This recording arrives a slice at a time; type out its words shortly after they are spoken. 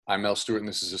I'm Mel Stewart, and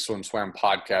this is a SwimSwam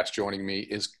podcast. Joining me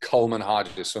is Coleman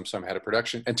Hodges, SwimSwam head of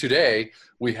production. And today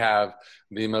we have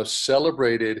the most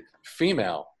celebrated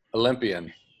female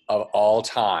Olympian of all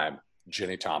time,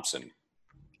 Jenny Thompson.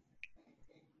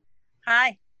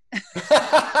 Hi.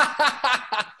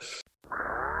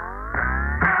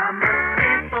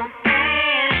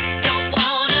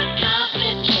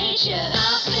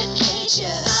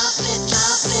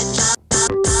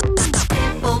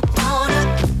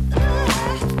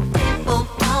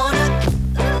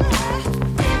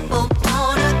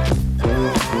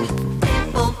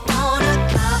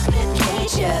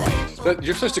 But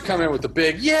you're supposed to come in with the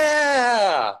big,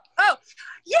 yeah! Oh,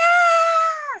 yeah!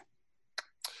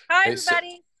 Hi,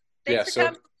 everybody. Thanks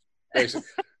for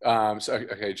coming.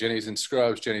 Okay, Jenny's in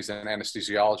scrubs. Jenny's an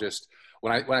anesthesiologist.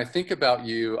 When I think about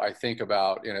you, I think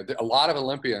about, a lot of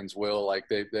Olympians will, like,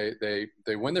 they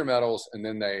win their medals, and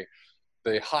then they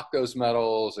hawk those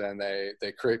medals, and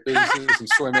they create businesses in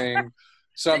swimming.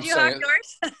 Did you hawk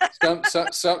yours?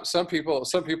 Some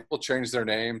people change their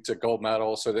name to gold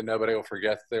medal so that nobody will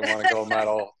forget they won a gold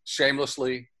medal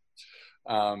shamelessly.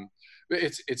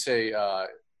 It's an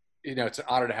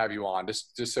honor to have you on.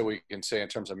 Just so we can say in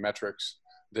terms of metrics,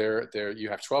 you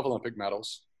have 12 Olympic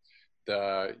medals.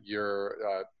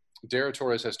 Your Dara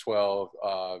Torres has 12.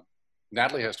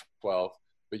 Natalie has 12,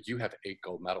 but you have 8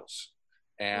 gold medals,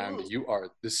 and you are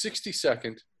the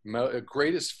 62nd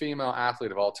greatest female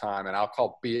athlete of all time, and I'll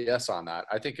call BS on that.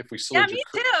 I think if we slid me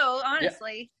too,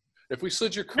 honestly. Yeah, if we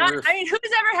slid your career, who's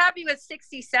ever happy with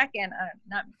 62nd?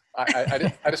 Not me.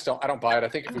 I don't buy it. I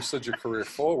think if we slid your career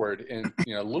forward in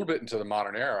a little bit into the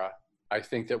modern era, I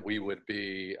think that we would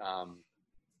be.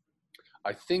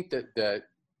 I think that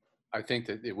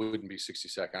it wouldn't be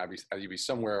 62nd. I'd be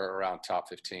somewhere around top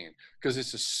 15 because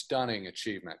it's a stunning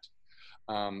achievement.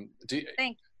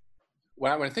 Thanks.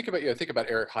 When I think about you, I think about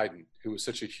Eric Heiden, who was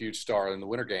such a huge star in the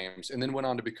Winter Games and then went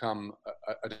on to become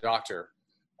a doctor.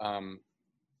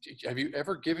 Have you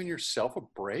ever given yourself a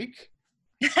break?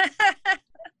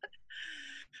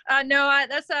 No,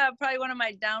 that's probably one of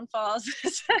my downfalls.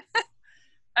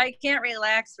 I can't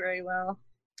relax very well.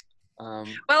 I'm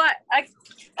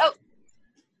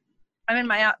in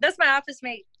that's my office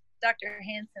mate, Dr.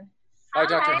 Hansen. Hi,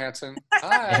 Dr. Hansen.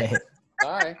 Hi.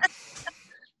 Hi.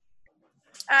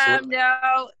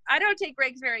 No, I don't take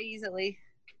breaks very easily.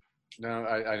 No,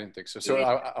 I didn't think so. So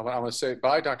I'm going to say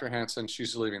bye, Dr. Hansen.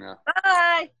 She's leaving now.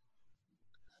 Bye.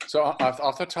 So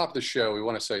off the top of the show, we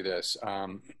want to say this.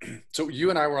 So you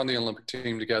and I were on the Olympic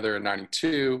team together in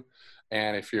 '92,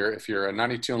 and if you're a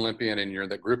 '92 Olympian and you're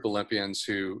the group Olympians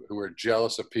who are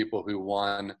jealous of people who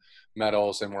won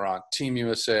medals and were on Team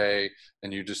USA,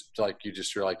 and you're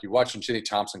watching Jenny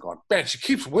Thompson going, man, she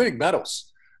keeps winning medals.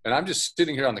 And I'm just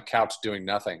sitting here on the couch doing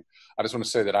nothing. I just want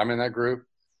to say that I'm in that group,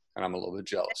 and I'm a little bit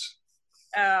jealous.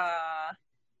 No.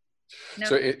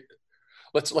 So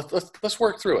let's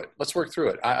work through it. Let's work through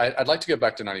it. I'd like to go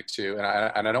back to '92, and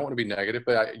I don't want to be negative,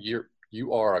 but you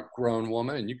are a grown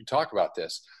woman, and you can talk about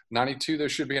this. '92, there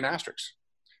should be an asterisk.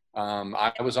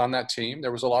 I was on that team.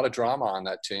 There was a lot of drama on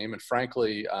that team, and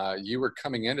frankly, you were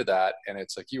coming into that, and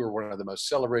it's like you were one of the most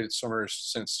celebrated swimmers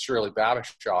since Shirley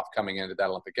Babashoff coming into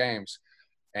that Olympic Games.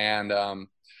 And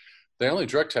they only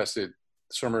drug tested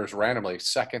swimmers randomly,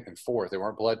 2nd and 4th. They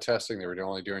weren't blood testing. They were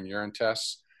only doing urine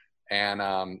tests.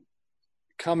 And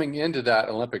coming into that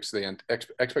Olympics, the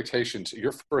expectations,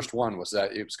 your first one was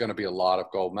that it was going to be a lot of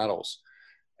gold medals.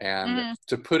 And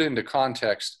to put into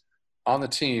context, on the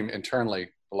team internally,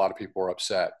 a lot of people were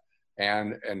upset.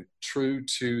 And true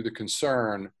to the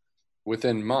concern,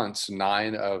 within months,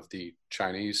 9 of the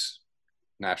Chinese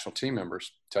national team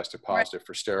members tested positive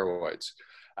for steroids.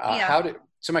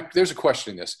 There's a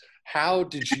question in this. How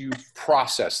did you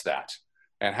process that?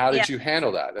 And how did you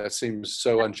handle that? That seems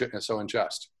so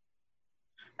unjust.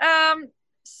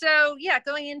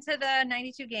 Going into the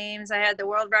 92 games, I had the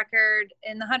world record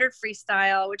in the 100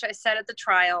 freestyle, which I set at the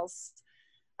trials.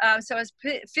 So I was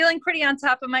feeling pretty on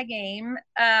top of my game.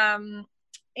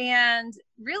 And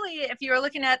really, if you were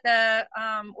looking at the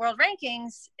world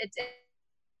rankings,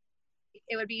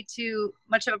 it would be too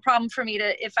much of a problem for me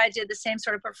if I did the same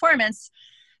sort of performance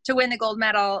to win the gold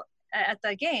medal at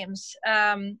the games.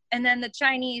 And then the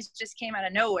Chinese just came out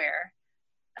of nowhere.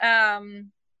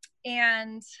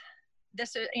 And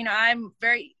this, I'm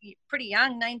pretty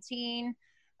young, 19.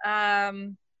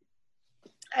 I'd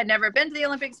never been to the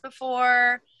Olympics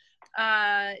before.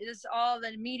 All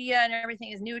the media and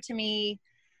everything is new to me.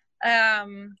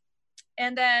 And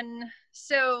then,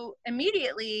 so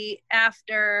immediately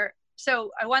after,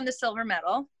 so I won the silver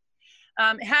medal.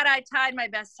 Had I tied my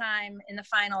best time in the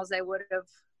finals, I would have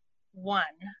won.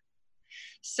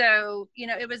 So,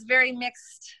 it was very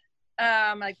mixed.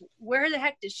 Like, where the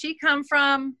heck did she come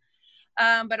from?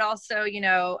 But also,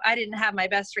 I didn't have my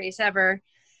best race ever.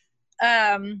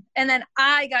 And then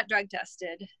I got drug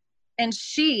tested and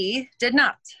she did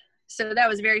not. So that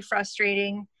was very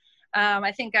frustrating.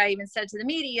 I think I even said to the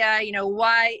media,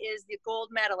 why is the gold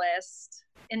medalist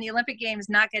in the Olympic Games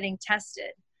not getting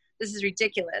tested? This is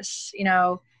ridiculous.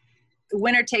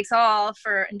 Winner takes all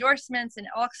for endorsements and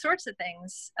all sorts of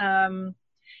things.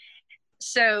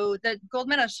 So the gold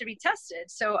medalist should be tested.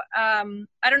 So I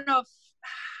don't know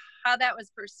how that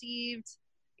was perceived.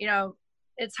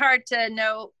 It's hard to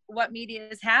know what media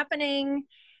is happening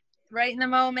right in the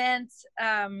moment.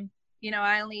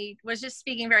 I only was just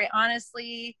speaking very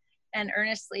honestly and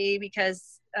earnestly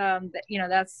because,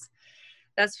 that's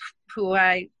who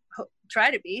I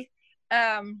try to be.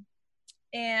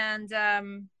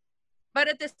 But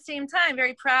at the same time,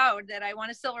 very proud that I won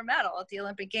a silver medal at the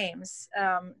Olympic Games.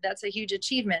 That's a huge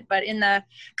achievement, but in the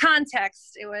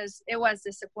context, it was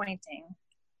disappointing.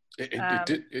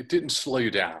 It didn't slow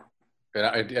you down. And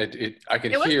I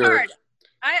can it was hear. Hard.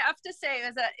 I have to say,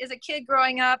 as a kid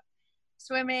growing up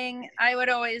swimming, I would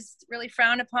always really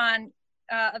frown upon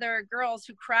other girls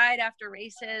who cried after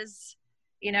races.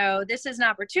 This is an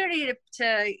opportunity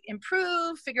to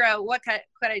improve, figure out what could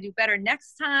I do better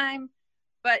next time.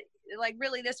 But like,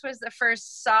 really, this was the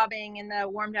first sobbing in the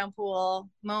warm down pool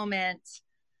moment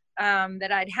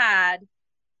that I'd had.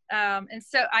 And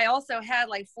so I also had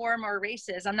like 4 more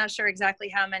races. I'm not sure exactly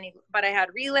how many, but I had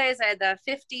relays. I had the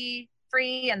 50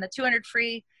 free and the 200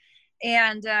 free.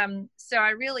 And so I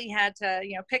really had to,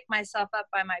 pick myself up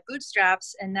by my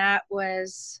bootstraps. And that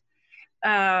was,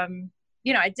 I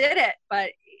did it,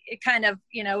 but it kind of,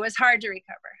 was hard to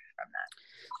recover from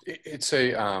that. It's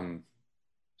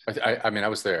I mean, I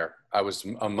was there. I was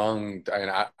among,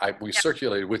 and we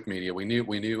circulated with media. We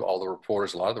knew all the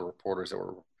reporters, a lot of the reporters that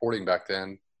were reporting back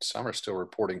then. Some are still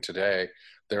reporting today.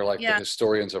 They're like the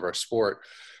historians of our sport.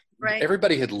 Right.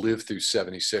 Everybody had lived through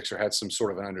 76 or had some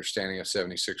sort of an understanding of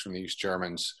 76 from the East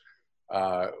Germans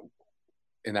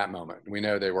in that moment. We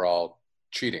know they were all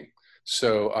cheating.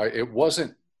 So it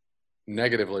wasn't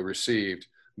negatively received,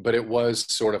 but it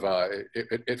was sort of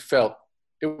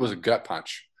it was a gut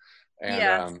punch.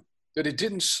 And but it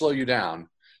didn't slow you down.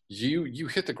 You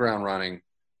hit the ground running,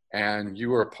 and you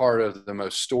were a part of the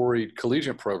most storied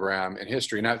collegiate program in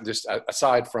history. Not just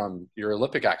aside from your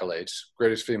Olympic accolades,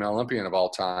 greatest female Olympian of all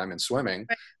time in swimming.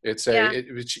 It's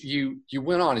you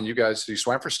went on and you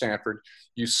swam for Stanford.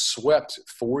 You swept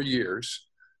 4 years,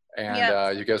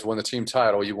 and you guys won the team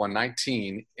title. You won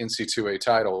 19 NC2A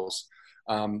titles.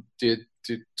 Did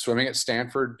swimming at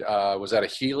Stanford, was that a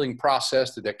healing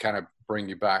process? Did that kind of bring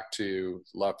you back to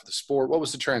love for the sport? What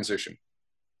was the transition?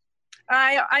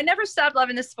 I never stopped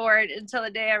loving the sport until the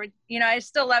day I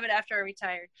still love it after I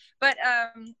retired. But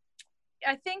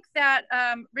I think that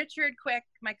Richard Quick,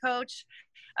 my coach,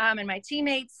 and my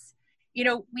teammates,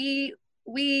 we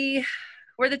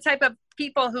were the type of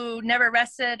people who never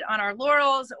rested on our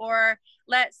laurels or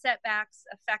let setbacks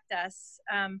affect us.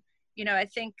 I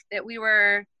think that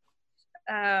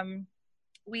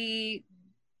we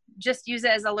just use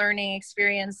it as a learning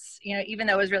experience, even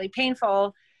though it was really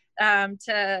painful,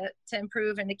 to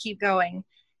improve and to keep going.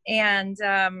 And,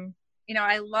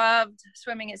 I loved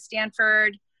swimming at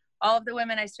Stanford. All of the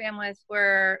women I swam with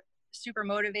were super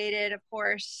motivated, of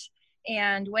course,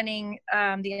 and winning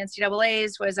the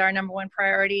NCAAs was our number one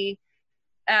priority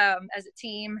as a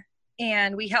team.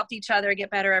 And we helped each other get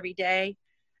better every day.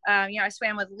 I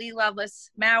swam with Lee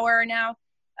Lovelace Maurer now,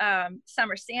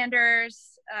 Summer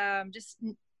Sanders, just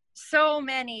so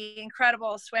many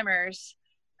incredible swimmers.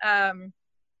 And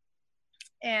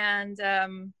that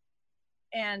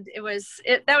was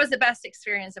the best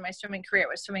experience in my swimming career,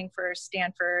 was swimming for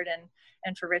Stanford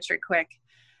and for Richard Quick.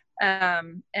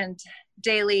 And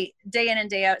day in and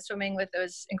day out swimming with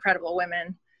those incredible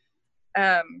women.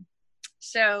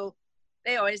 So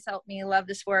they always helped me love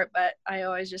the sport, but I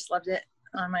always just loved it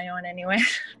on my own anyway.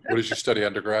 What did you study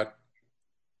undergrad?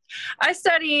 I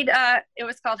studied, it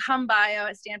was called Hum Bio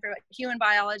at Stanford, human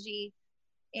biology.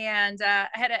 And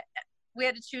we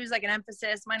had to choose like an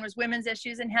emphasis. Mine was women's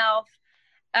issues and health.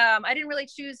 I didn't really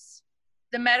choose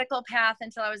the medical path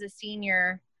until I was a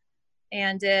senior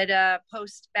and did a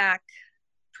post-bac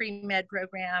pre-med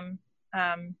program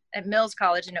at Mills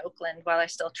College in Oakland while I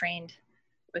still trained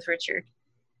with Richard.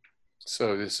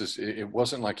 So it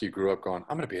wasn't like you grew up going,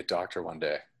 I'm going to be a doctor one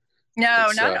day.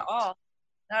 No, not at all.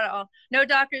 Not at all. No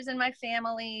doctors in my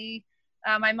family.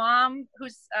 My mom,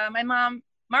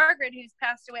 Margaret, who's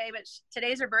passed away, but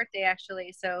today's her birthday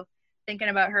actually. So thinking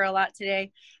about her a lot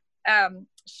today.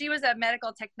 She was a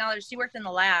medical technologist. She worked in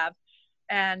the lab.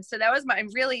 And so that was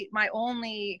my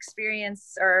only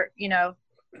experience, or,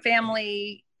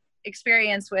 family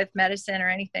experience with medicine or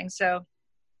anything. So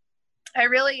I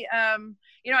really, I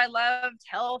loved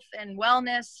health and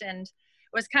wellness, and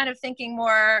was kind of thinking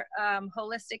more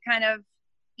holistic kind of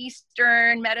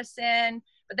Eastern medicine.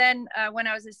 But then when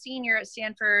I was a senior at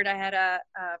Stanford, I had a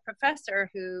professor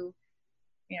who,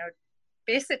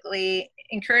 basically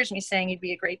encouraged me, saying you'd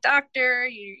be a great doctor.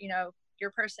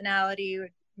 Your personality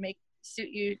would suit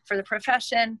you for the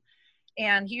profession.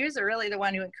 And he was really the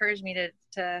one who encouraged me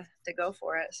to go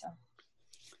for it. So I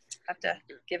have to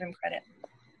give him credit.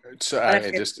 So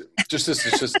just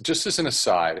as an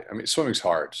aside, I mean, swimming's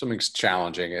hard. Swimming's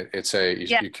challenging.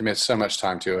 You commit so much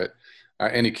time to it.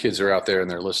 Any kids are out there and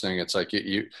they're listening, it's like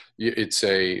if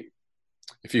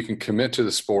you can commit to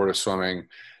the sport of swimming,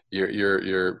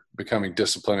 you're becoming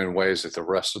disciplined in ways that the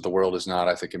rest of the world is not.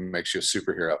 I think it makes you a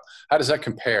superhero. How does that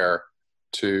compare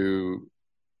to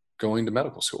going to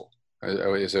medical school?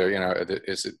 Is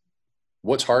it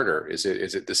what's harder? Is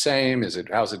it the same?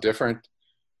 How's it different?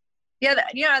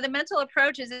 Yeah, the mental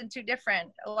approach isn't too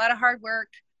different. A lot of hard work,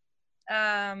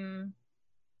 and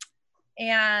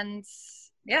a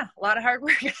lot of hard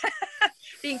work.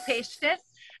 Being patient.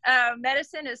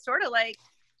 Medicine is sort of like,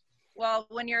 well,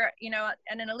 when you're at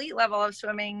an elite level of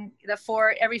swimming,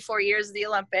 every 4 years the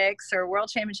Olympics or World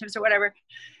Championships or whatever.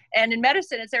 And in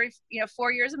medicine, it's every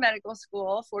 4 years of medical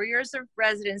school, 4 years of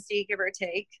residency, give or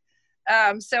take.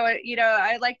 So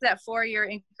I liked that 4-year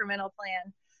incremental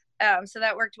plan. So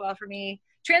that worked well for me.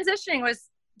 Transitioning was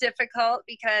difficult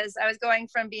because I was going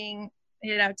from being,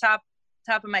 top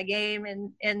of my game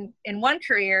in one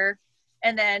career,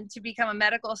 and then to become a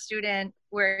medical student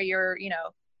where you're,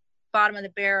 bottom of the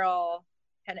barrel,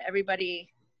 kind of everybody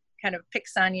kind of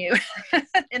picks on you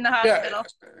in the hospital.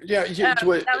 Yeah.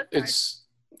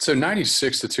 So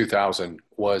 96 to 2000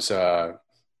 was, so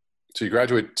you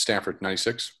graduated Stanford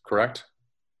 96, correct?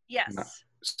 Yes.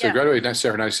 So you graduated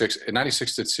Stanford 96, and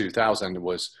 96 to 2000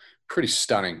 was pretty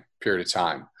stunning period of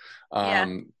time.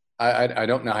 I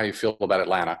don't know how you feel about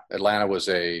Atlanta. Atlanta was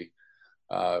an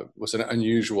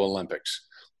unusual Olympics,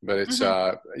 but it's,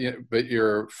 but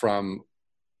you're from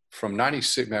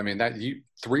 96. I mean,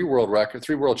 3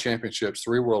 world championships,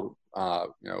 3 world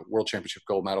championship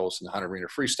gold medals in the 100 meter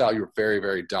freestyle. You were very,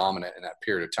 very dominant in that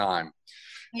period of time.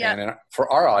 Yeah. And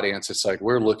for our audience, it's like,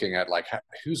 we're looking at like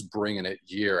who's bringing it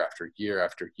year after year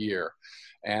after year.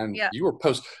 And you were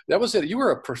that was it. You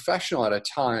were a professional at a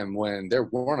time when there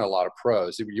weren't a lot of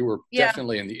pros. You were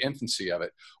definitely in the infancy of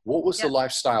it. What was the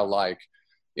lifestyle like,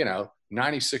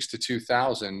 96 to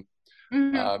 2000,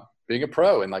 being a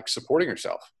pro and like supporting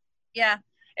yourself? Yeah,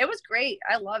 it was great.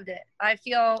 I loved it. I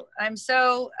feel I was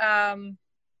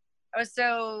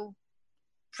so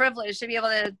privileged to be able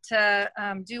to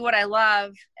do what I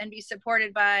love and be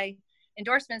supported by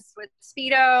endorsements with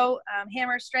Speedo,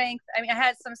 Hammer Strength. I mean, I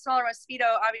had some smaller ones. Speedo,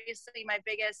 obviously my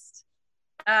biggest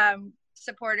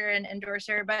supporter and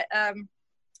endorser, but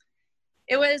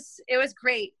it was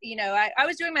great. I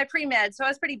was doing my pre-med, so I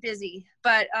was pretty busy,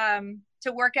 but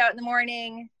to work out in the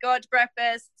morning, go out to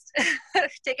breakfast,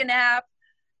 take a nap,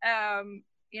 I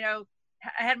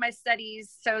had my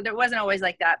studies, so there wasn't always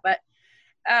like that, but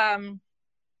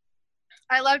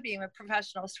I loved being a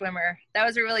professional swimmer. That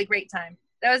was a really great time.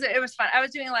 It was fun. I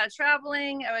was doing a lot of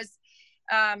traveling. I was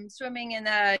swimming in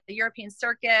the European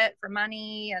circuit for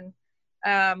money, and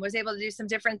was able to do some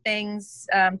different things.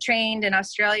 Trained in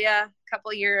Australia a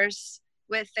couple of years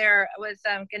with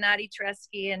Gennady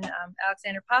Tereski and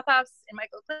Alexander Popovs and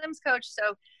Michael Klim's coach.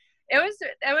 So it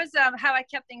was how I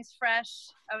kept things fresh.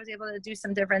 I was able to do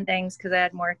some different things because I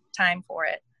had more time for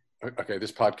it. Okay,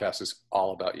 this podcast is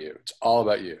all about you. It's all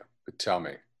about you. But tell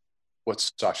me,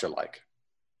 what's Sasha like?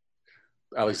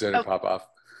 Alexander Popov.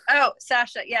 Oh,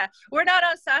 Sasha. Yeah. We're not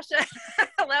on Sasha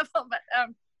level, but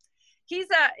he's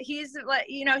like,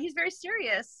 he's very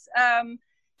serious. At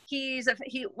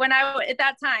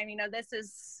that time, this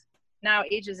is now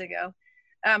ages ago.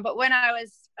 But when I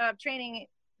was training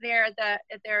there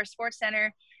at their sports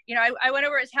center, I went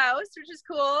over his house, which is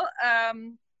cool.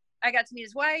 I got to meet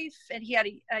his wife, and he had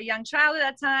a young child at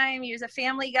that time. He was a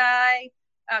family guy,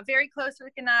 very close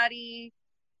with Gennady,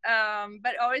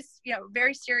 but always,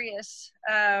 very serious.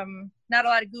 Not a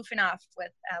lot of goofing off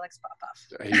with Alex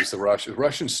Popov. He was the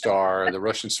Russian star, the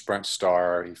Russian sprint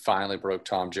star. He finally broke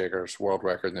Tom Jager's world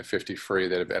record in the 50 free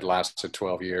that had lasted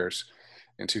 12 years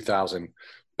in 2000.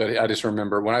 But I just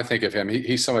remember when I think of him,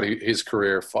 he's somebody, his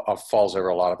career falls over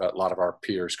a lot of our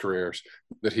peers' careers,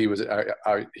 that he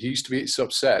used to be so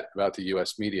upset about the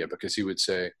U.S. media because he would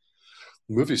say,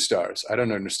 movie stars. I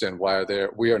don't understand why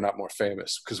we are not more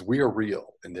famous, because we are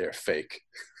real and they're fake.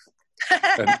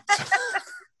 And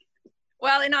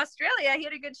Well, in Australia, he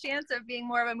had a good chance of being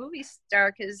more of a movie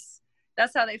star because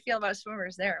that's how they feel about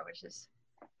swimmers there, which is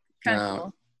kind of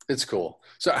cool. It's cool.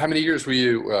 So how many years were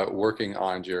you working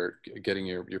on getting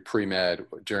your pre-med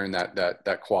during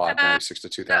that quad, 96 to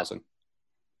 2000?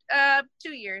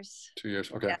 2 years. 2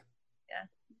 years. Okay. Yeah.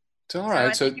 So, all right.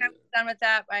 I think I was done with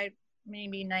that by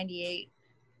maybe 98.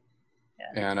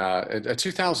 Yeah. And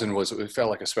 2000 it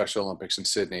felt like a Special Olympics in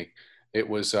Sydney. It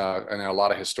was, and a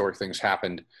lot of historic things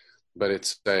happened, but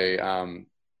it's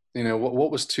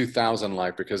what was 2000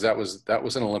 like? Because that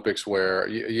was an Olympics where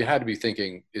you had to be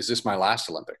thinking, is this my last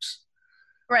Olympics?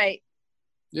 Right.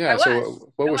 Yeah.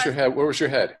 So what was your head? Where was your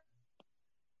head?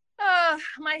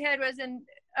 My head was in,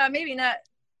 maybe not,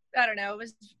 I don't know.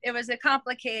 It was a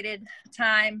complicated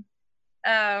time.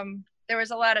 There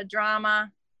was a lot of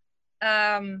drama.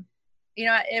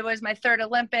 It was my third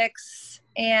Olympics,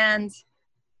 and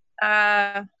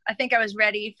I think I was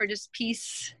ready for just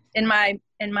peace in my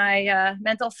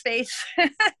mental space.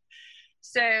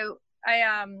 So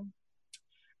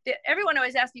everyone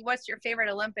always asks me, what's your favorite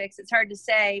Olympics? It's hard to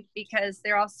say because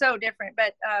they're all so different,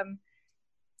 but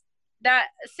that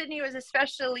Sydney was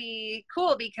especially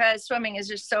cool because swimming is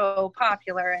just so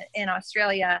popular in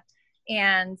Australia,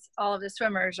 and all of the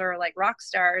swimmers are like rock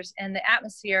stars, and the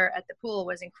atmosphere at the pool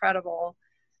was incredible,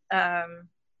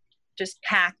 just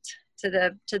packed to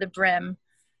the brim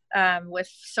with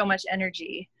so much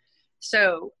energy.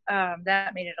 So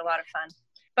that made it a lot of fun.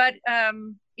 But I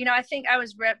think I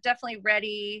was definitely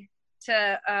ready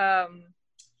to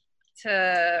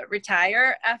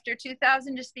retire after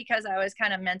 2000, just because I was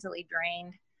kind of mentally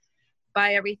drained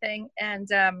by everything. And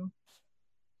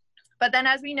but then,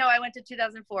 as we know, I went to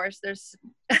 2004. So there's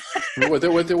wait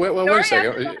a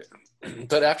second.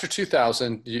 But after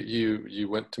 2000, you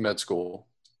went to med school,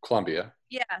 Columbia.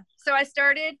 Yeah. So I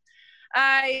started.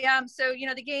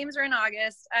 The games are in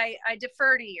August. I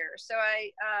deferred a year. So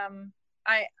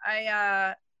I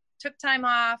took time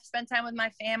off, spent time with my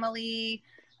family.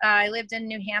 I lived in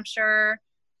New Hampshire.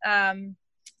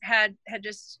 Had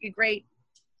just a great,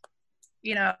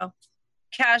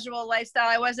 casual lifestyle.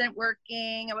 I wasn't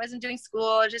working. I wasn't doing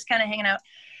school. I was just kind of hanging out.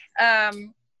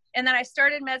 And then I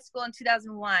started med school in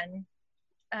 2001.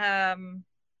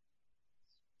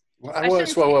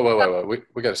 Wait.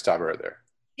 We got to stop right there.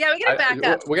 Yeah, we got to back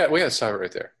up. We got to stop right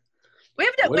there. We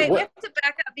have to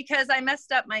back up because I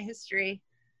messed up my history.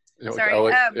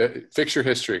 Sorry. Fix your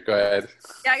history. Go ahead.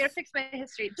 Yeah, I got to fix my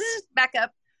history. Back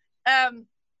up.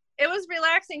 It was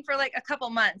relaxing for like a couple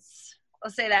months. I'll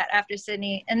say that, after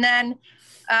Sydney. And then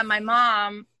my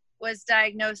mom was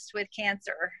diagnosed with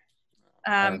cancer.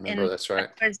 I remember, that's right.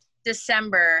 It was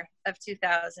December of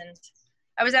 2000.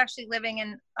 I was actually living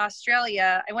in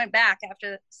Australia. I went back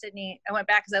after Sydney. I went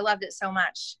back because I loved it so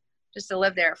much, just to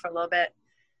live there for a little bit.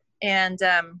 And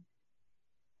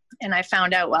I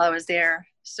found out while I was there.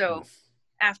 So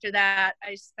after that,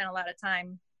 I spent a lot of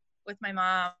time with my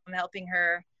mom, helping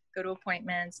her go to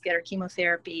appointments, get her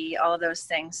chemotherapy, all of those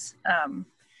things.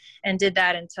 And did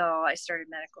that until I started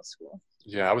medical school.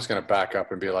 Yeah, I was going to back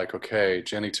up and be like, okay,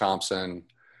 Jenny Thompson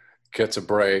gets a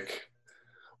break.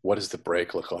 What does the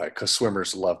break look like? Because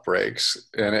swimmers love breaks.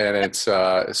 And it's,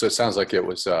 so it sounds like it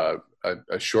was a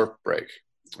short break.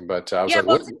 But I was like,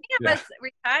 to me it was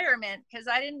retirement, because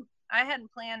I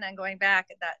hadn't planned on going back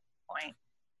at that point.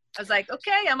 I was like,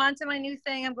 okay, I'm on to my new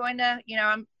thing. I'm going to,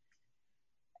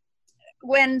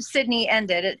 when Sydney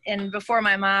ended and before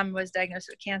my mom was diagnosed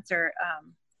with cancer,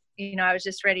 I was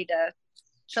just ready to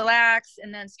chillax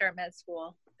and then start med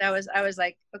school. I was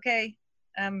like, okay,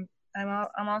 I'm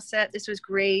all set. This was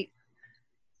great.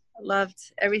 I loved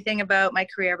everything about my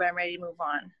career, but I'm ready to move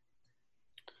on.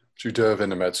 You dove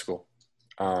into med school.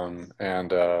 So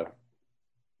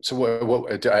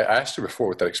what I asked you before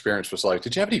what that experience was like.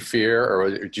 Did you have any fear,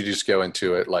 or did you just go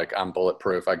into it like, I'm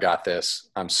bulletproof, I got this,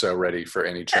 I'm so ready for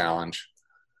any challenge?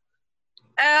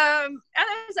 I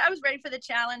was ready for the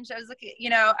challenge. I was looking,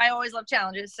 I always love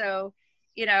challenges. So,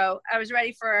 I was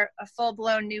ready for a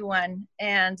full-blown new one.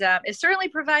 And it certainly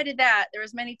provided that. There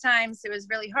was many times it was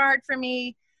really hard for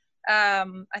me.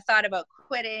 I thought about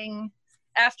quitting.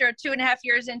 After 2.5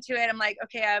 years into it, I'm like,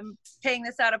 okay, I'm paying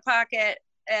this out of pocket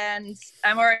and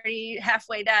I'm already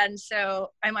halfway done, so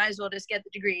I might as well just get the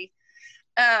degree.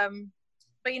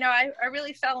 But I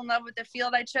really fell in love with the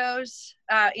field I chose.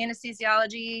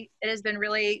 Anesthesiology, it has been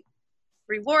really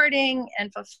rewarding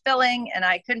and fulfilling, and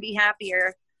I couldn't be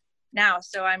happier now.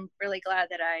 So I'm really glad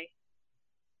that I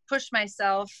pushed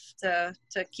myself to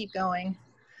keep going,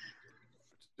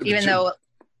 even though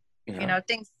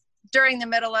things during the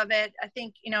middle of it, I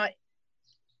think, you know,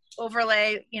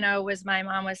 overlay, you know, was my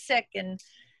mom was sick and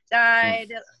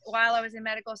died while I was in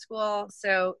medical school.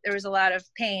 So there was a lot of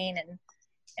pain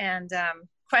and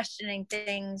questioning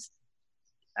things.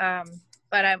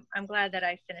 But I'm glad that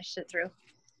I finished it through.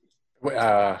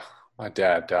 My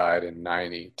dad died in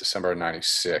December of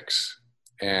 96.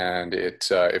 And it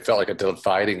felt like a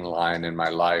dividing line in my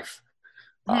life.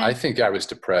 I think I was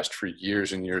depressed for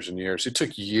years and years and years. It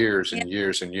took years and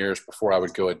years and years before I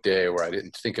would go a day where I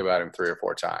didn't think about him 3 or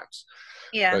 4 times.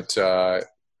 Yeah. But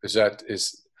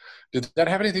did that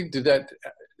have anything? Did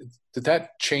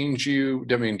that change you?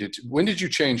 I mean, when did you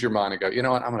change your mind and go, you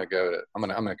know what, I'm going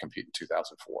to compete in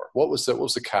 2004? What was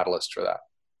the catalyst for that?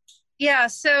 Yeah.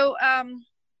 So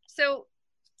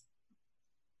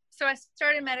I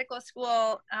started medical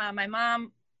school. My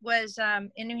mom was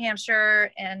in New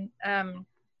Hampshire and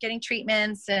getting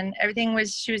treatments and everything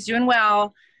she was doing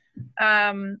well.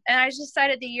 And I just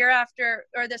decided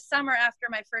the summer after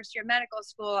my first year of medical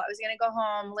school, I was going to go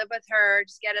home, live with her,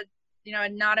 just get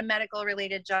not a medical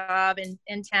related job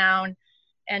in town,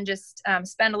 and just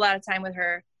spend a lot of time with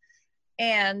her.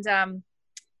 And,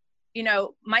 you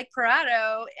know, Mike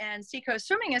Parado and Seacoast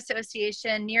Swimming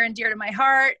Association, near and dear to my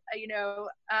heart. You know,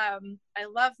 I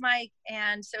love Mike.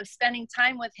 And so spending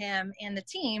time with him and the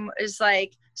team is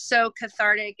like so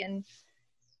cathartic and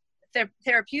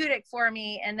therapeutic for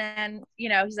me. And then, you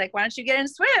know, he's like, why don't you get in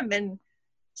swim? And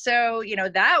so, you know,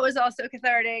 that was also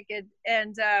cathartic.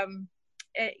 And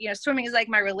you know, swimming is like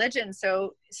my religion.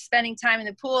 So spending time in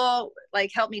the pool,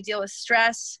 like, helped me deal with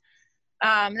stress.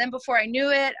 Then before I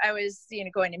knew it, I was, you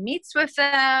know, going to meets with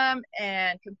them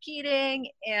and competing.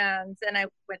 And then I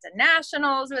went to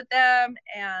nationals with them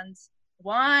and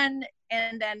won.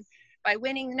 And then by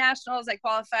winning nationals, I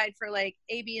qualified for like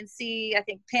A, B, and C, I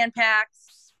think Pan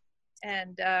Pacs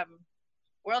and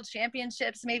world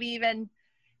championships, maybe even.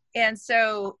 And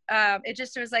so it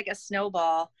was like a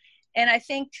snowball. And I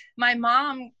think my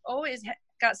mom always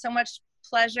got so much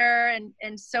pleasure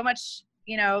and so much,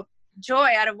 you know, joy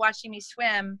out of watching me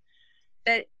swim,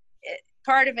 that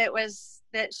part of it was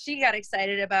that she got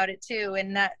excited about it too.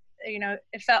 And that, you know,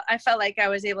 I felt like I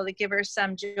was able to give her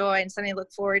some joy and something to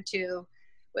look forward to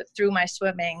through my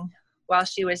swimming while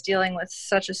she was dealing with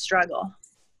such a struggle.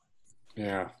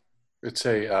 Yeah. It's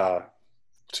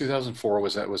 2004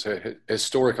 was a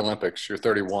historic Olympics. You're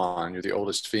 31. You're the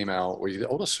oldest female. Were you the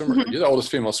oldest swimmer? You're the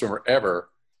oldest female swimmer ever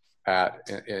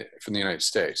from the United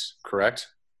States, correct?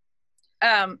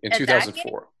 In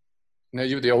 2004. No,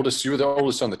 you were the oldest. You were the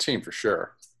oldest on the team for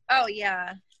sure. Oh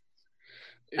yeah.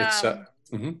 It's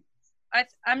I'm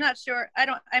not sure.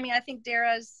 I think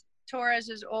Torres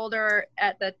is older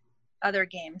at the other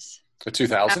games.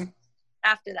 2000.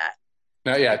 After that.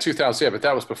 No, yeah, 2000. Yeah, but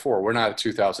that was before. We're not at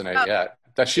 2008 yet.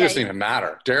 That doesn't even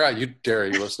matter. Dara, you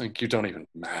listening? You don't even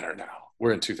matter now.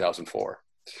 We're in 2004.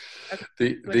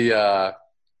 Okay.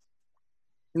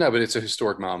 No, but it's a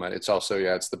historic moment. It's also,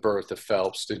 it's the birth of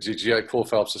Phelps. Did you like pull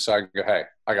Phelps aside and go, hey,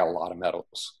 I got a lot of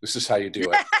medals. This is how you do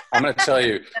it. I'm going to tell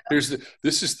you, here's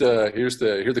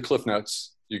the Cliff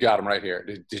Notes. You got them right here.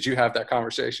 Did you have that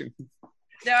conversation?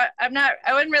 No,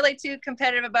 I wasn't really too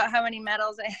competitive about how many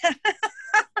medals I had.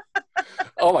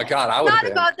 Oh my God. I would have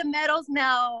been. It's not about the medals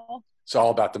now. It's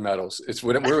all about the medals. It's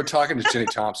when we were talking to Jenny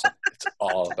Thompson. It's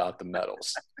all about the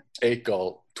medals. 8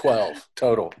 gold, 12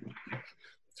 total.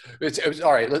 It was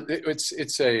all right.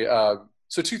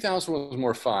 So 2000 was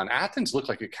more fun. Athens looked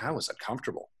like it kind of was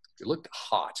uncomfortable. It looked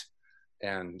hot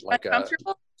and like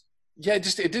uncomfortable. Yeah,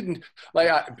 it didn't like.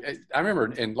 I remember,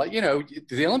 and like, you know,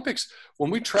 the Olympics, when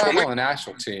we travel on a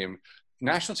national team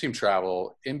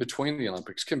travel in between the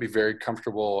Olympics can be very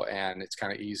comfortable and it's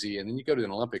kind of easy. And then you go to the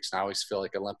Olympics, and I always feel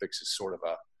like Olympics is sort of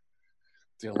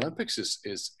the Olympics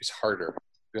is harder.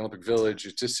 The Olympic Village,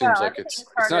 it just seems like it's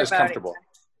not as comfortable.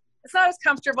 It's not as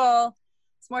comfortable.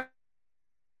 It's more,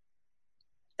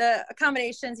 the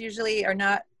accommodations usually are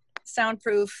not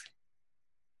soundproof.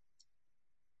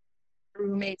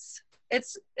 Roommates.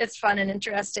 It's fun and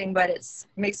interesting, but it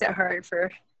makes it hard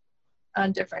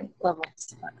on different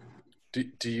levels.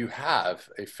 Do you have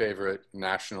a favorite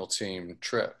national team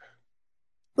trip?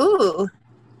 Ooh.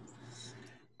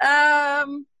 Yeah,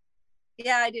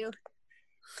 I do.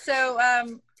 So,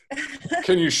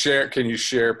 Can you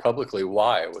share publicly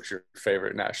why it was your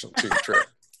favorite national team trip?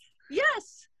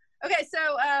 Yes. Okay.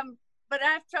 So, but I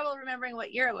have trouble remembering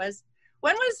what year it was.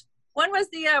 When was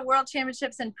the World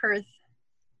Championships in Perth?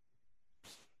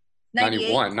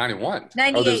 91. 98.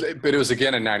 Oh, but it was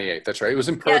again in 98. That's right. It was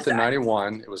in Perth in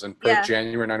 91. It was in Perth,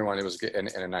 January 91. It was in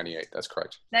 98. That's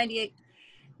correct.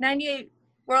 98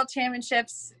 World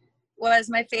Championships was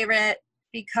my favorite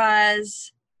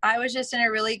because I was just in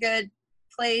a really good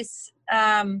place.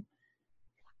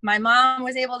 My mom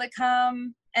was able to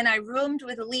come, and I roomed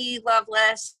with Lee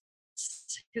Loveless,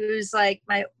 who's like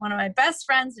one of my best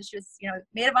friends, and she was,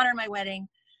 maid of honor in my wedding.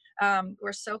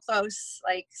 We're so close,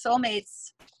 like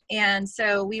soulmates. And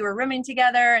so we were rooming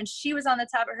together, and she was on the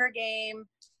top of her game.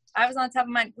 I was on the top of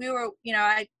mine. We were,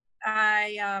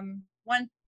 I won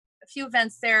a few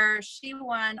events there. She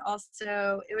won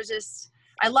also. It was just,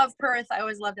 I love Perth. I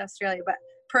always loved Australia, but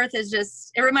Perth is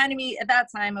just, it reminded me at that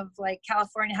time of like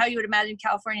California, how you would imagine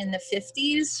California in the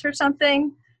 50s or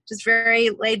something. Just very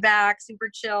laid back, super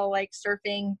chill, like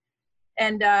surfing.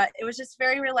 And it was just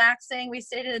very relaxing. We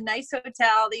stayed at a nice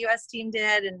hotel, the U.S. team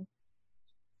did, and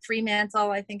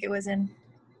Fremantle, I think it was in.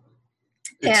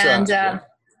 And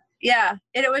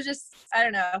it was just, I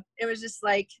don't know. It was just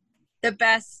like the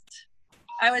best.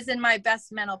 I was in my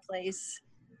best mental place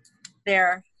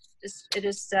there.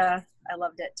 I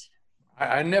loved it.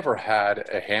 I never had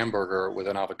a hamburger with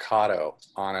an avocado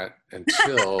on it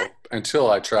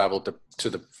until I traveled to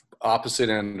the opposite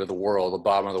end of the world, the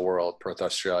bottom of the world, Perth,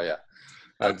 Australia.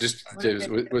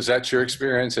 Was that your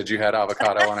experience? Had you had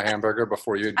avocado on a hamburger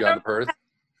before you had gone to Perth?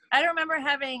 I don't remember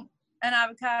having an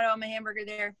avocado on my hamburger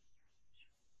there.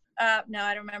 No,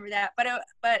 I don't remember that. But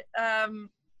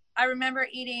I remember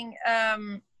eating.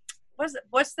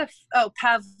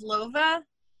 Pavlova?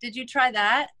 Did you try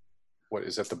that? What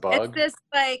is that? The bug? It's this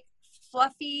like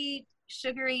fluffy,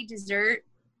 sugary dessert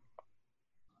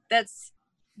that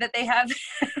they have.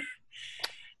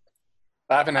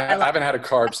 I haven't had a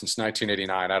carb since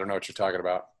 1989. I don't know what you're talking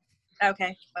about.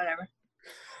 Okay, whatever.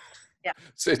 Yeah.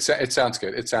 So it sounds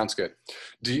good. It sounds good.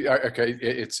 Do you,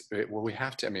 okay. We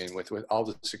have to, I mean, with all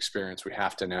this experience, we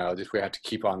have to know that we have to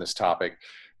keep on this topic.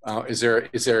 Do you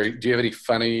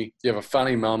have a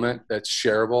funny moment that's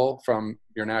shareable from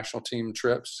your national team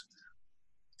trips?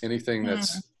 Anything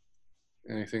that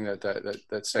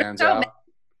stands out?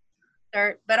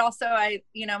 But also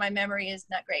my memory is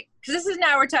not great, because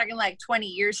we're talking like 20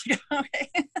 years ago.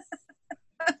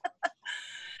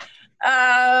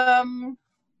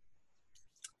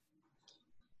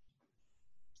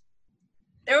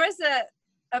 There was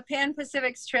a Pan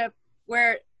Pacifics trip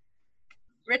where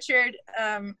Richard,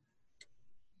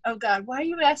 oh God, why are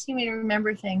you asking me to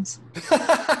remember things?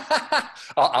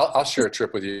 I'll share a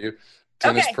trip with you.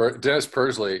 Dennis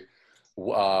Persley, we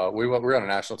were on a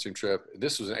national team trip.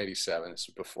 This was in '87. This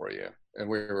was before you. And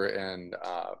we were in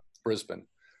Brisbane.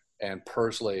 And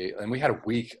Persley, and we had a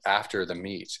week after the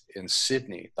meet in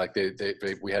Sydney. Like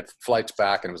we had flights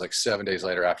back, and it was like 7 days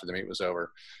later after the meet was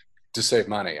over to save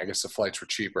money. I guess the flights were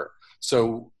cheaper.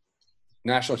 So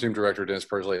national team director Dennis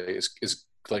Persley is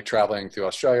like traveling through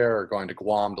Australia or going to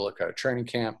Guam to look at a training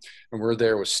camp. And we're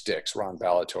there with Styx. We're on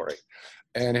Ballatory.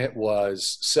 And it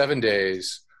was 7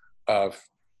 days of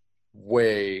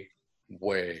way,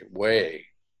 way, way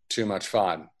too much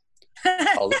fun.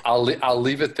 I'll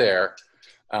leave it there.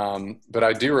 But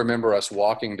I do remember us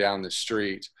walking down the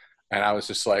street, and I was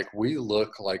just like, we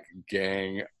look like a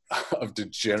gang of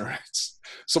degenerates.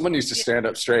 Someone needs to stand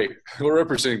up straight. We're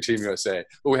representing Team USA,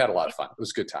 but we had a lot of fun. It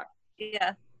was a good time.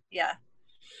 Yeah. Yeah.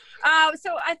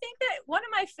 So I think that one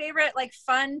of my favorite like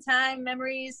fun time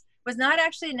memories was not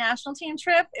actually a national team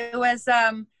trip. It was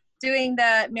doing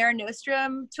the Mare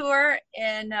Nostrum tour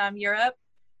in Europe,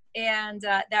 and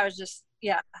that was just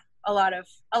a lot of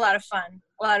fun.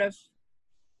 A lot of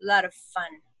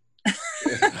fun.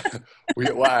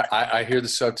 I hear the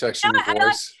subtext in your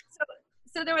voice.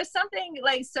 So there was something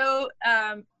like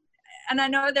and I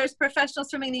know there's professional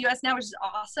swimming in the U.S. now, which is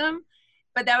awesome,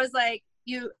 but that was like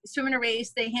you swim in a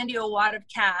race, they hand you a wad of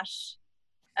cash,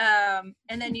 and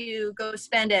then you go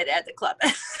spend it at the club.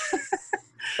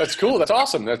 That's cool. That's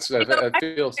awesome. That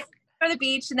feels. Go to the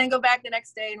beach and then go back the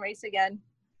next day and race again.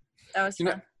 That was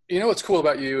fun. You know what's cool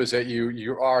about you is that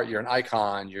you're an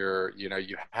icon. You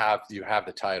have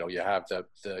the title. You have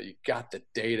you got the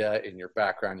data in your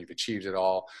background. You've achieved it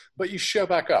all, but you show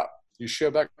back up. You show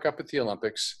back up at the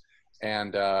Olympics,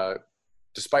 and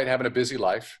despite having a busy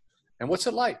life. And what's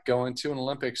it like going to an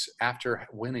Olympics after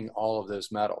winning all of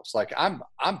those medals? Like I'm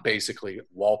basically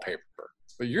wallpaper,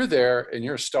 but you're there and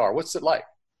you're a star. What's it like?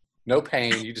 No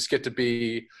pain. You just get to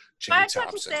be Jane Thompson. I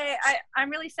have to say,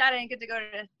 I'm really sad I didn't get to go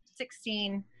to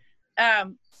 16.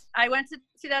 I went to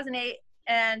 2008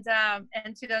 and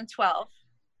 2012,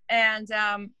 and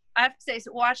I have to say,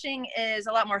 so watching is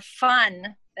a lot more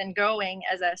fun than going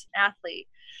as an athlete.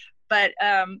 But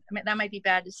I mean, that might be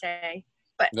bad to say.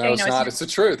 But no, it's not. It's the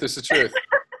truth. It's the truth.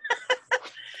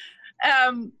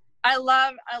 I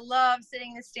love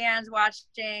sitting in the stands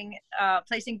watching,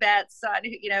 placing bets on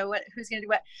who's going to do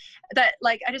what. That,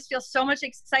 like, I just feel so much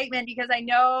excitement because I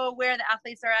know where the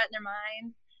athletes are at in their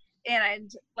mind, and I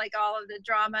like all of the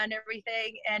drama and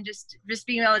everything, and just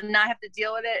being able to not have to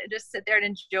deal with it and just sit there and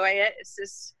enjoy it.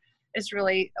 It's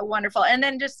really wonderful. And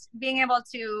then just being able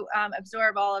to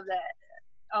absorb all of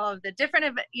the different,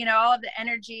 all of the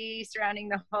energy surrounding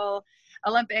the whole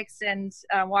Olympics, and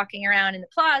walking around in the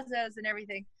plazas and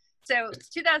everything. So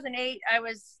 2008, I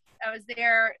was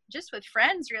there just with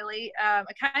friends, really. I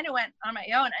kind of went on my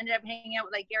own, ended up hanging out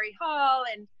with like Gary Hall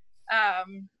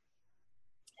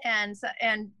and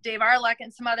Dave Arluck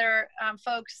and some other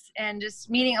folks, and just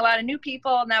meeting a lot of new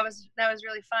people. And that was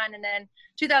really fun. And then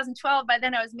 2012, by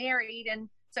then I was married. And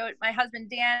so my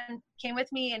husband, Dan, came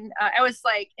with me, and I was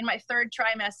like in my third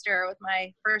trimester with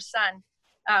my first son.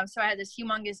 So I had this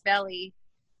humongous belly,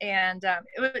 and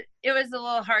it was a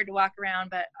little hard to walk around,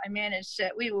 but I managed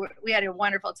it. We had a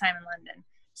wonderful time in London.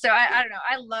 So I don't know.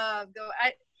 I love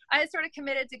I sort of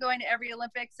committed to going to every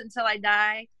Olympics until I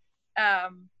die.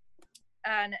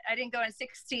 And I didn't go in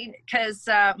 16 because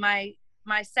my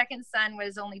second son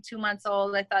was only 2 months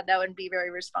old. I thought that wouldn't be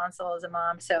very responsible as a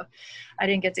mom, so I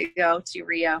didn't get to go to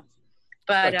Rio.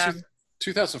 But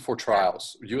 2004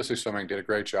 trials, USA Swimming did a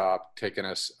great job taking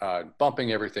us,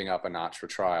 bumping everything up a notch for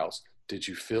trials. Did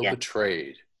you feel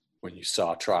betrayed when you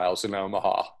saw trials in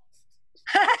Omaha?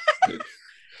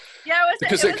 Yeah, it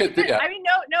was yeah. I mean,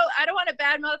 no, I don't want to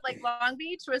badmouth like Long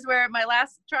Beach was where my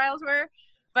last trials were,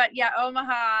 but yeah,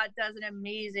 Omaha does an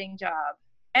amazing job.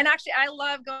 And actually, I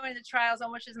love going to the trials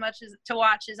almost as much as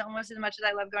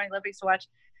I love going to Olympics to watch.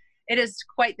 It is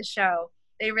quite the show.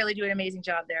 They really do an amazing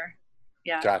job there.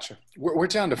 Yeah. Gotcha. We're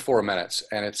down to 4 minutes,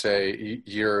 and it's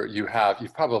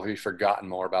you've probably forgotten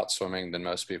more about swimming than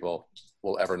most people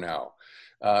will ever know.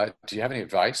 Do you have any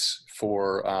advice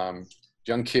for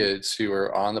young kids who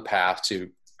are on the path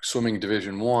to swimming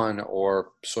Division I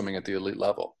or swimming at the elite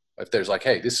level? If there's like,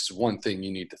 hey, this is one thing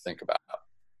you need to think about.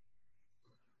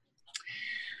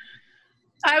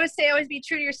 I would say always be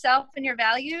true to yourself and your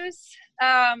values,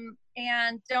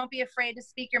 and don't be afraid to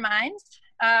speak your mind.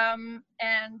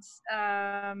 And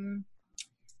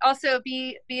also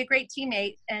be a great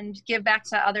teammate and give back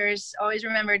to others. Always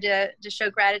remember to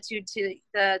show gratitude to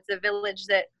the village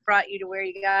that brought you to where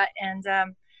you got, and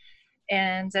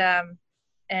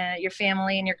your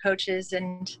family and your coaches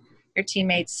and your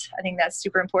teammates. I think that's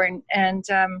super important. And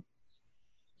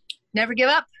never give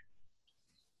up.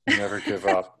 Never give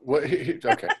up.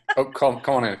 Okay. Oh, come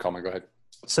on in, Coleman. Go ahead.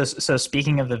 So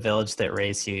speaking of the village that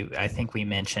raised you, I think we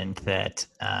mentioned that,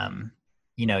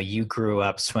 you grew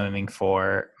up swimming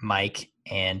for Mike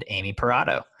and Amy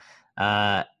Parado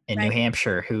in New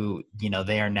Hampshire, who,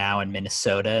 they are now in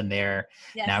Minnesota, and they're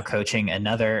now coaching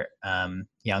another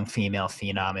young female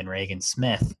phenom in Reagan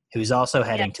Smith, who's also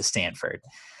heading to Stanford.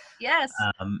 Yes.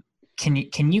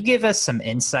 Can you give us some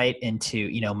insight into,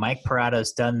 Mike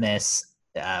Parado's done this,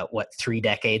 3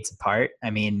 decades apart? I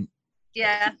mean,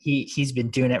 yeah, he's been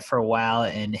doing it for a while,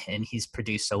 and he's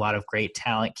produced a lot of great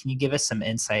talent. Can you give us some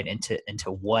insight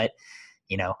into what,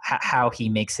 how he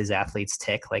makes his athletes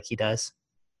tick like he does?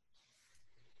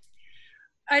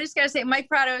 I just gotta say, Mike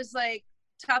Parado is like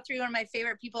top 3, one of my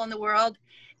favorite people in the world.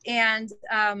 And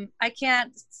I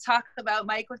can't talk about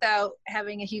Mike without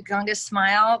having a humongous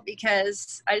smile,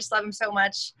 because I just love him so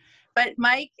much. But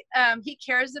Mike, he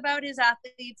cares about his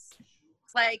athletes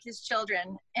like his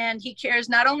children, and he cares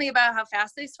not only about how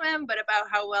fast they swim, but about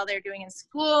how well they're doing in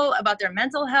school, about their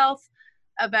mental health,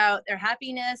 about their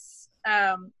happiness,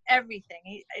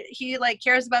 everything. He like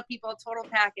cares about people, total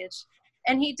package.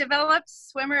 And he develops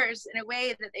swimmers in a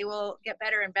way that they will get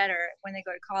better and better when they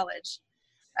go to college.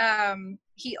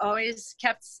 He always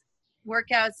kept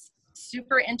workouts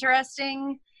super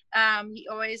interesting. He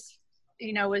always,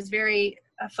 was very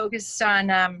focused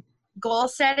on goal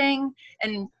setting,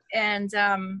 and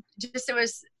just it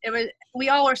was we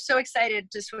all were so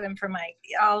excited to swim for Mike,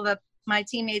 all my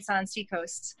teammates on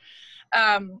Seacoast.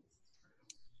 And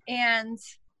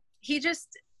he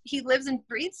lives and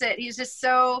breathes it. He's just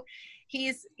so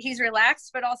he's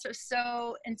relaxed, but also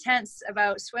so intense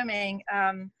about swimming.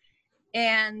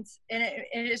 And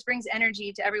it just brings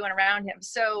energy to everyone around him.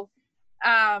 So,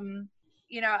 I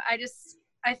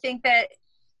think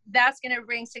that's going to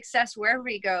bring success wherever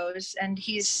he goes. And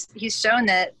he's shown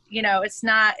that,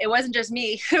 it wasn't just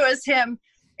me, it was him.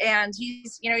 And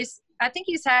I think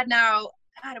he's had now,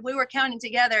 God, we were counting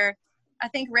together, I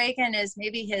think Reagan is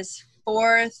maybe his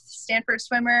 4th Stanford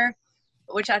swimmer,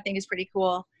 which I think is pretty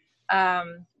cool.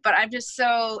 But I'm just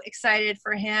so excited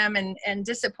for him, and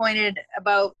disappointed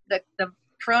about the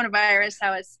coronavirus,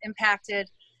 how it's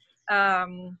impacted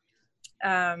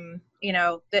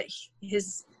that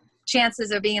his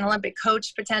chances of being an Olympic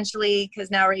coach potentially,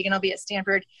 because now Reagan will be at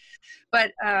Stanford.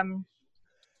 But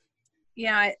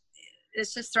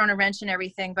it's just thrown a wrench in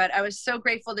everything. But I was so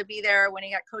grateful to be there when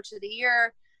he got Coach of the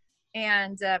Year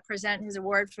and present his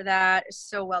award for that. It's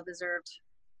so well deserved.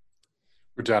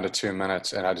 We're down to 2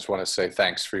 minutes, and I just want to say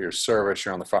thanks for your service.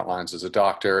 You're on the front lines as a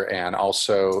doctor. And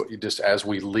also, just as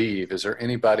we leave, is there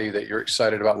anybody that you're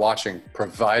excited about watching,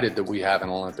 provided that we have an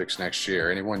Olympics next year?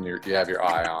 Anyone you have your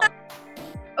eye on?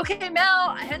 Okay, Mel,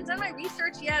 I hadn't done my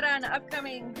research yet on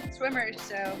upcoming swimmers,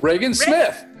 so. Reagan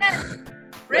Smith.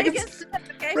 Reagan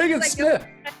Smith. Okay. Reagan Smith.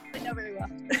 I know very well.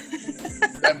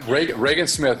 Reagan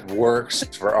Smith works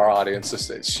for our audience.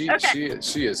 She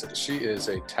is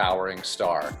a towering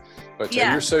star. But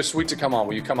you're so sweet to come on.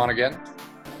 Will you come on again?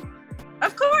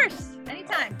 Of course.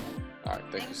 Anytime. All right.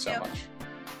 Thank you so much.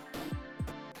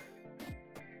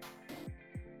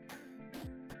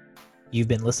 You've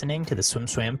been listening to the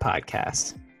SwimSwam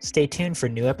podcast. Stay tuned for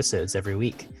new episodes every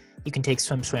week. You can take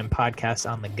SwimSwam podcast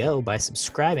on the go by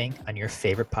subscribing on your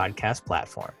favorite podcast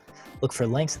platform. Look for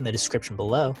links in the description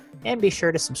below, and be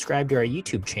sure to subscribe to our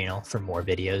YouTube channel for more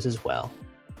videos as well.